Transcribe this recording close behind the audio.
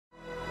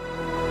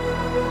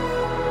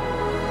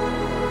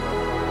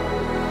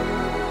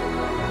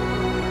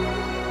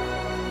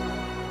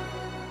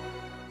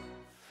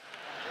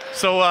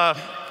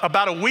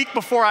About a week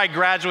before I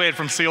graduated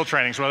from SEAL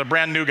training, so I was a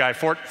brand new guy,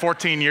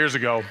 14 years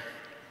ago,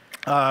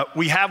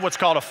 we have what's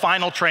called a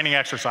final training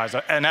exercise,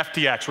 an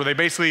FTX, where they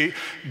basically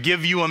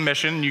give you a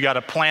mission. You got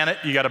to plan it,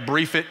 you got to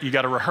brief it, you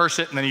got to rehearse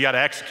it, and then you got to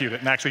execute it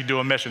and actually do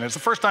a mission. It's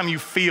the first time you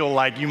feel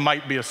like you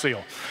might be a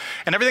SEAL.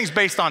 And everything's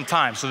based on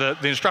time. So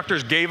the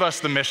instructors gave us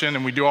the mission,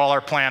 and we do all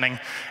our planning.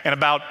 And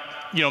about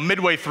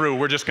midway through,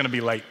 we're just going to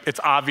be late.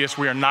 It's obvious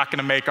we are not going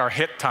to make our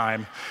hit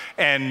time.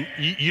 And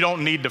you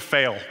don't need to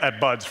fail at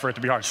BUD/S for it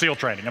to be hard. SEAL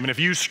training. I mean, if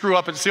you screw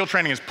up, SEAL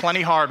training is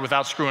plenty hard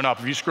without screwing up.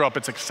 If you screw up,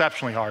 it's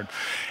exceptionally hard.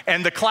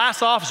 And the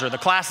class officer, the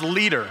class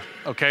leader,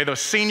 okay, the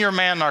senior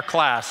man in our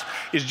class,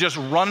 is just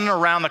running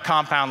around the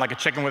compound like a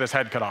chicken with his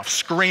head cut off,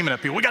 screaming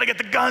at people, we got to get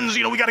the guns,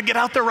 we got to get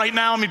out there right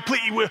now. I mean,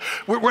 please,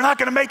 we're not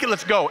going to make it,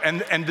 let's go.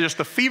 And just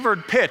the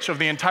fevered pitch of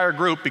the entire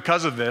group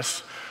because of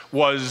this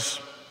was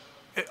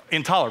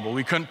intolerable.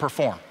 We couldn't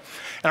perform.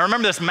 And I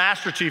remember this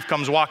Master Chief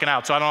comes walking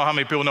out. So I don't know how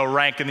many people know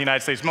rank in the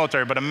United States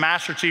military, but a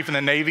Master Chief in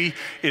the Navy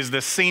is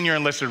the senior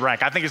enlisted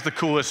rank. I think it's the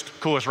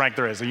coolest rank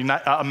there is.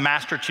 A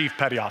Master Chief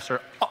Petty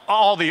Officer.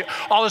 All the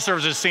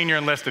services senior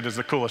enlisted is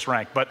the coolest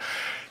rank. But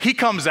he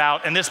comes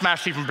out, and this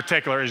Master Chief in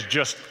particular is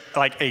just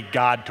like a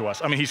god to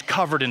us. I mean, he's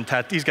covered in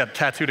tattoos. He's got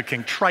tattooed a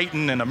King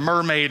Triton and a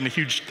mermaid and a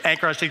huge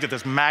anchor on his cheek with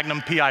this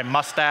Magnum PI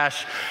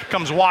mustache.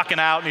 Comes walking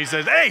out and he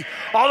says, hey,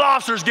 all the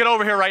officers get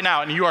over here right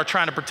now. And you are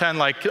trying to pretend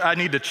like, I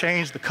need to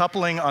change the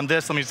coupling on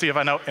this. Let me see if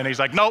I know. And he's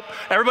like, nope,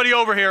 everybody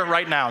over here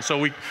right now. So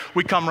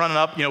we come running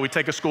up, we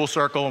take a school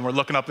circle and we're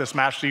looking up this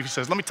Master Chief. He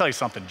says, let me tell you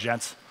something,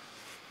 gents.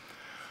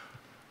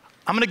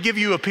 I'm going to give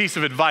you a piece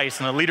of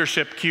advice and a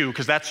leadership cue,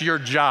 because that's your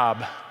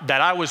job,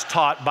 that I was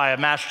taught by a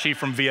Master Chief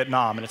from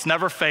Vietnam, and it's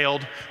never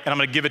failed, and I'm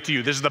going to give it to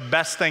you. This is the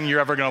best thing you're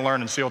ever going to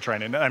learn in SEAL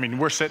training. I mean,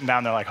 we're sitting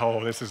down there like,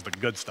 oh, this is the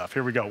good stuff.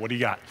 Here we go. What do you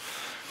got?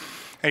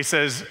 And he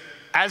says,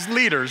 as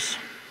leaders,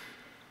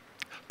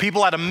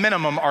 people at a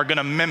minimum are going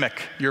to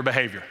mimic your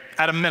behavior.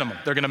 At a minimum,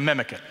 they're going to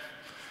mimic it.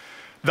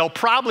 They'll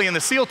probably, in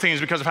the SEAL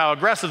teams, because of how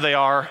aggressive they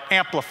are,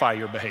 amplify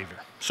your behavior.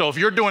 So if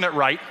you're doing it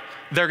right,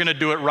 they're going to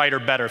do it right or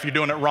better. If you're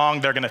doing it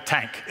wrong, they're going to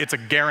tank. It's a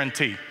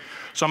guarantee.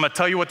 So I'm going to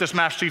tell you what this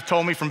Master Chief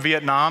told me from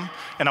Vietnam,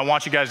 and I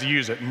want you guys to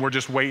use it. And we're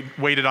just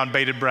waited on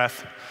bated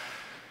breath.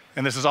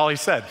 And this is all he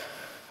said.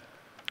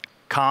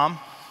 Calm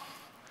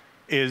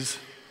is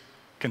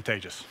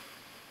contagious.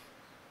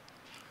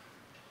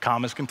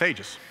 Calm is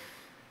contagious.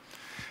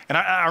 And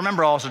I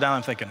remember also down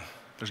there thinking,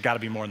 there's got to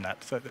be more than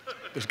that.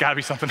 There's got to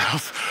be something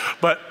else.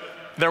 But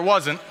there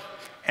wasn't.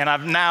 And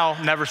I've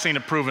now never seen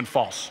it proven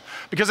false.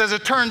 Because as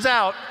it turns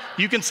out,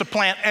 you can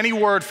supplant any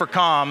word for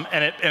calm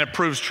and it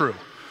proves true.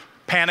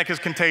 Panic is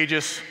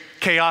contagious,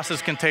 chaos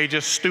is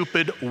contagious,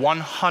 stupid,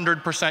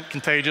 100%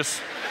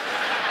 contagious.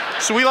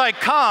 So we like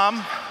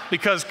calm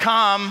because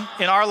calm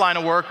in our line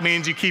of work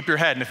means you keep your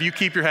head. And if you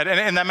keep your head,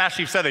 and that Master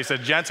Chief said, they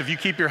said, gents, if you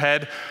keep your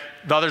head,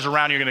 the others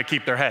around you are going to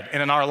keep their head.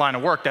 And in our line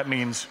of work, that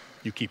means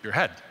you keep your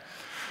head.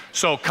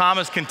 So calm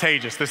is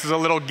contagious. This is a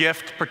little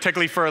gift,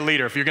 particularly for a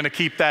leader. If you're going to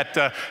keep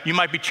that, you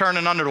might be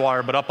churning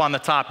underwater, but up on the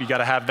top, you got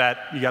to have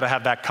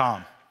that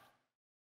calm.